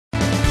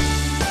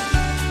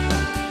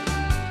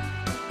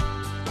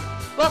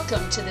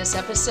Welcome to this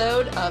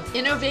episode of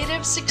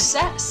Innovative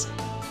Success,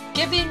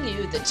 giving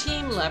you the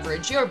team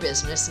leverage your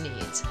business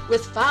needs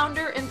with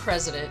founder and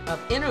president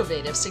of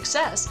Innovative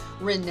Success,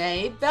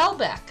 Renee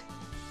Belbeck.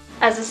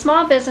 As a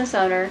small business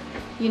owner,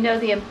 you know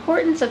the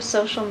importance of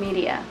social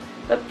media,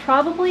 but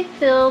probably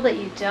feel that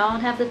you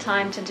don't have the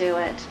time to do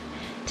it.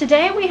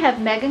 Today we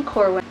have Megan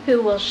Corwin,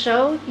 who will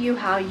show you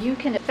how you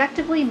can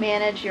effectively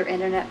manage your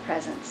internet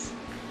presence.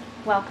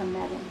 Welcome,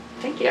 Megan.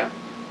 Thank you.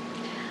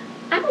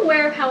 I'm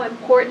aware of how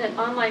important an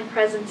online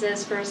presence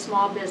is for a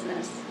small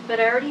business, but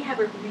I already have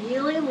a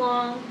really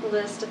long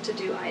list of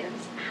to-do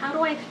items. How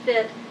do I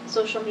fit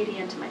social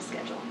media into my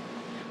schedule?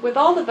 With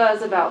all the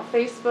buzz about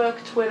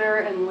Facebook, Twitter,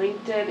 and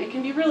LinkedIn, it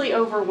can be really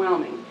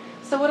overwhelming.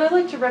 So what I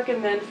like to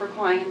recommend for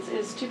clients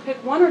is to pick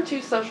one or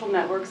two social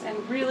networks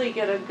and really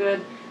get a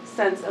good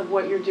sense of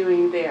what you're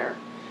doing there.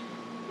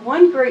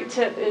 One great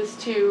tip is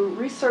to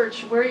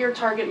research where your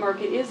target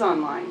market is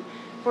online.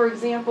 For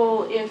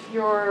example, if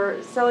you're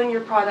selling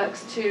your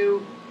products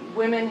to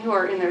women who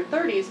are in their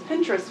 30s,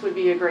 Pinterest would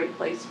be a great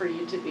place for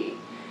you to be.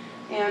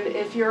 And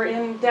if you're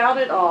in doubt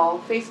at all,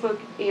 Facebook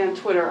and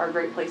Twitter are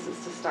great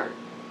places to start.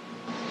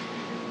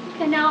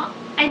 Okay, now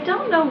I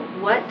don't know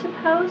what to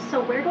post,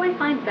 so where do I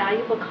find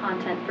valuable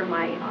content for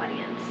my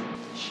audience?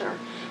 Sure.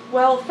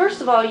 Well,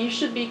 first of all, you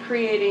should be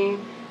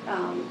creating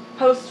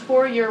posts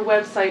for your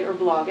website or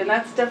blog, and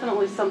that's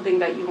definitely something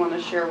that you want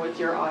to share with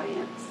your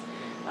audience.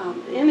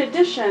 In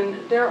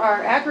addition, there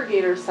are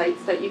aggregator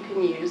sites that you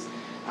can use.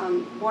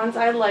 Ones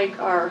I like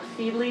are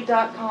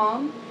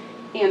Feedly.com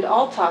and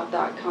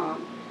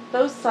Alltalk.com.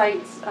 Those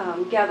sites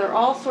gather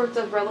all sorts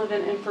of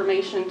relevant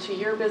information to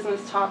your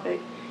business topic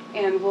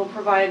and will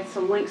provide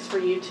some links for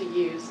you to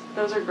use.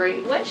 Those are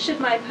great. What should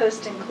my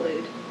post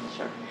include?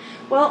 Sure.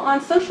 Well, on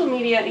social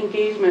media,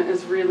 engagement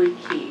is really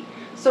key.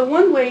 So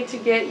one way to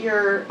get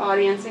your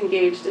audience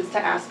engaged is to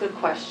ask a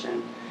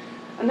question.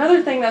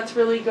 Another thing that's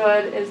really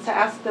good is to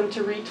ask them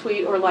to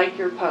retweet or like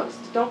your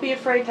post. Don't be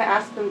afraid to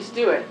ask them to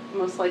do it.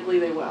 Most likely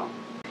they will.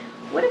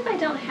 What if I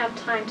don't have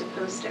time to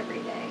post every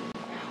day?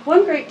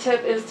 One great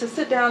tip is to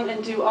sit down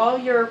and do all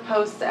your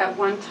posts at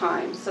one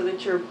time so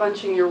that you're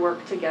bunching your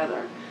work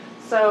together.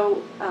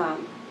 So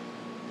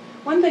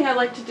one thing I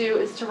like to do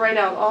is to write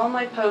out all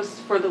my posts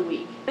for the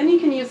week. Then you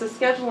can use a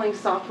scheduling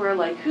software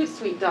like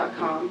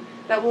Hootsuite.com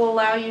that will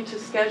allow you to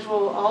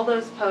schedule all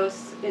those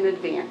posts in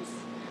advance.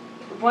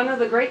 One of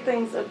the great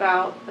things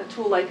about a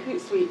tool like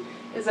Hootsuite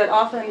is that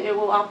often it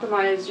will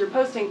optimize your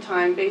posting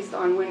time based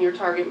on when your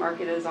target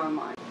market is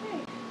online.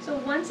 Okay. So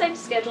once I've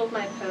scheduled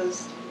my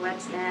post,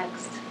 what's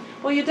next?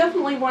 Well, you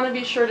definitely want to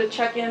be sure to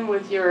check in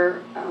with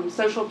your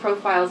social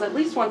profiles at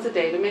least once a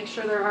day to make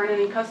sure there aren't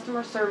any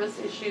customer service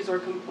issues or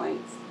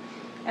complaints.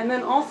 And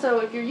then also,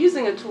 if you're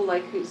using a tool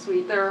like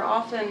Hootsuite, there are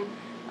often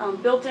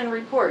built-in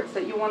reports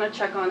that you want to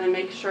check on and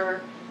make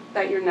sure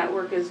that your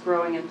network is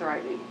growing and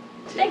thriving.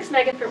 Thanks,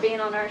 Megan, for being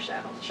on our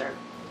show. Sure.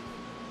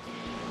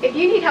 If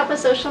you need help with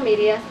social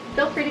media,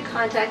 feel free to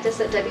contact us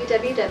at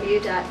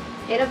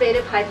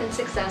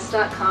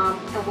www.innovative-success.com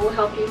and we'll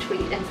help you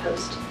tweet and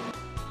post.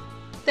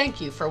 Thank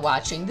you for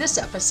watching this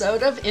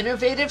episode of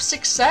Innovative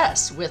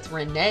Success with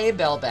Renee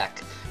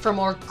Belbeck. For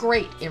more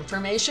great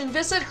information,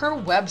 visit her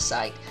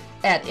website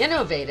at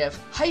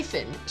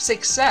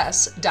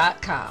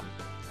innovative-success.com.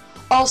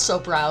 Also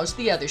browse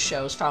the other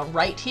shows found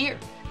right here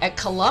at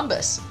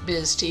Columbus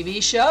Biz TV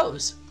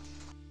Shows.